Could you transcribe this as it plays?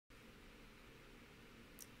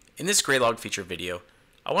In this Graylog feature video,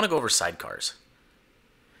 I want to go over sidecars.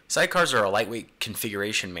 Sidecars are a lightweight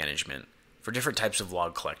configuration management for different types of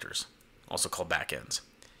log collectors, also called backends.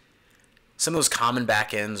 Some of those common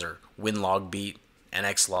backends are WinLogBeat,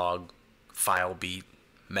 NXLog, FileBeat,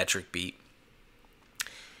 MetricBeat.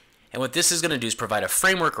 And what this is going to do is provide a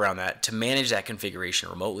framework around that to manage that configuration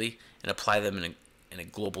remotely and apply them in a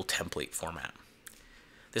global template format.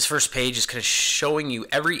 This first page is kind of showing you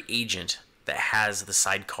every agent that has the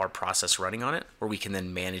sidecar process running on it, where we can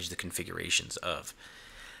then manage the configurations of.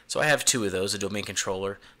 So I have two of those, a domain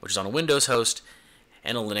controller, which is on a Windows host,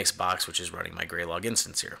 and a Linux box, which is running my Graylog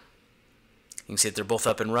instance here. You can see that they're both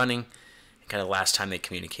up and running, and kind of last time they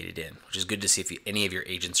communicated in, which is good to see if any of your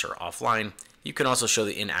agents are offline. You can also show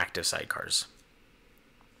the inactive sidecars.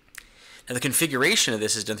 Now the configuration of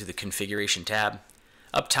this is done through the Configuration tab.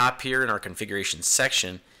 Up top here in our Configuration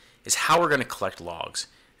section is how we're going to collect logs.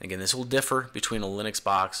 And again, this will differ between a Linux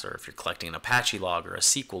box or if you're collecting an Apache log or a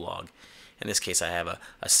SQL log. In this case, I have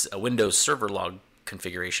a Windows Server log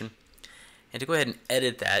configuration. And to go ahead and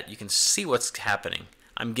edit that, you can see what's happening.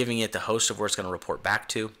 I'm giving it the host of where it's going to report back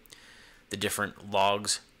to, the different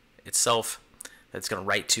logs itself that it's going to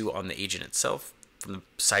write to on the agent itself from the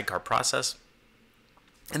sidecar process.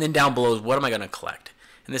 And then down below is what am I going to collect.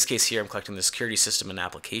 In this case here, I'm collecting the security system and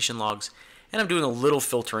application logs, and I'm doing a little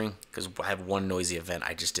filtering because I have one noisy event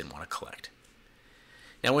I just didn't want to collect.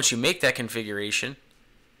 Now once you make that configuration,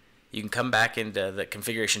 you can come back into the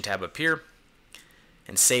Configuration tab up here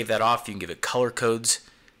and save that off. You can give it color codes,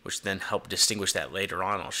 which then help distinguish that later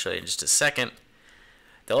on. I'll show you in just a second.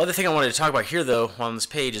 The other thing I wanted to talk about here, though, on this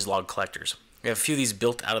page is log collectors. We have a few of these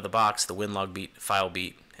built out of the box, the WinLogBeat,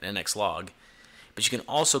 FileBeat, and NXLog, but you can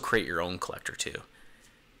also create your own collector too.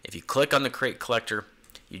 If you click on the Create Collector,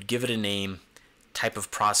 you'd give it a name, type of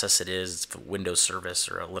process it is, it's a Windows service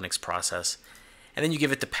or a Linux process, and then you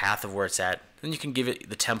give it the path of where it's at, then you can give it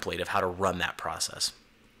the template of how to run that process.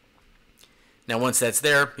 Now once that's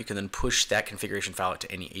there, you can then push that configuration file out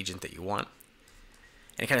to any agent that you want.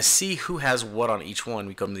 And to kind of see who has what on each one,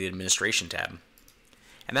 we go to the Administration tab.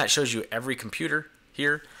 And that shows you every computer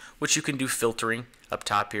here, which you can do filtering up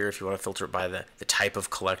top here if you want to filter it by the type of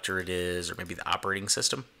collector it is, or maybe the operating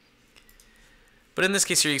system. But in this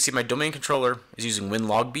case here, you can see my domain controller is using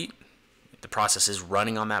WinLogBeat. The process is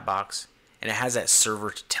running on that box, and it has that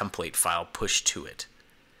server template file pushed to it.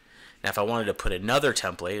 Now if I wanted to put another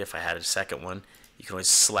template, if I had a second one, you can always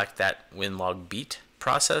select that WinLogBeat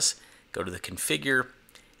process, go to the configure,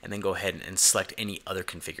 and then go ahead and select any other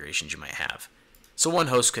configurations you might have. So one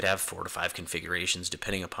host could have 4 to 5 configurations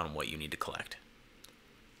depending upon what you need to collect.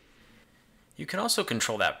 You can also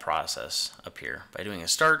control that process up here by doing a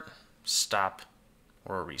start, stop,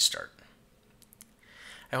 or a restart.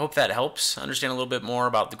 I hope that helps understand a little bit more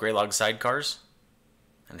about the Graylog sidecars,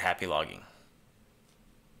 and happy logging.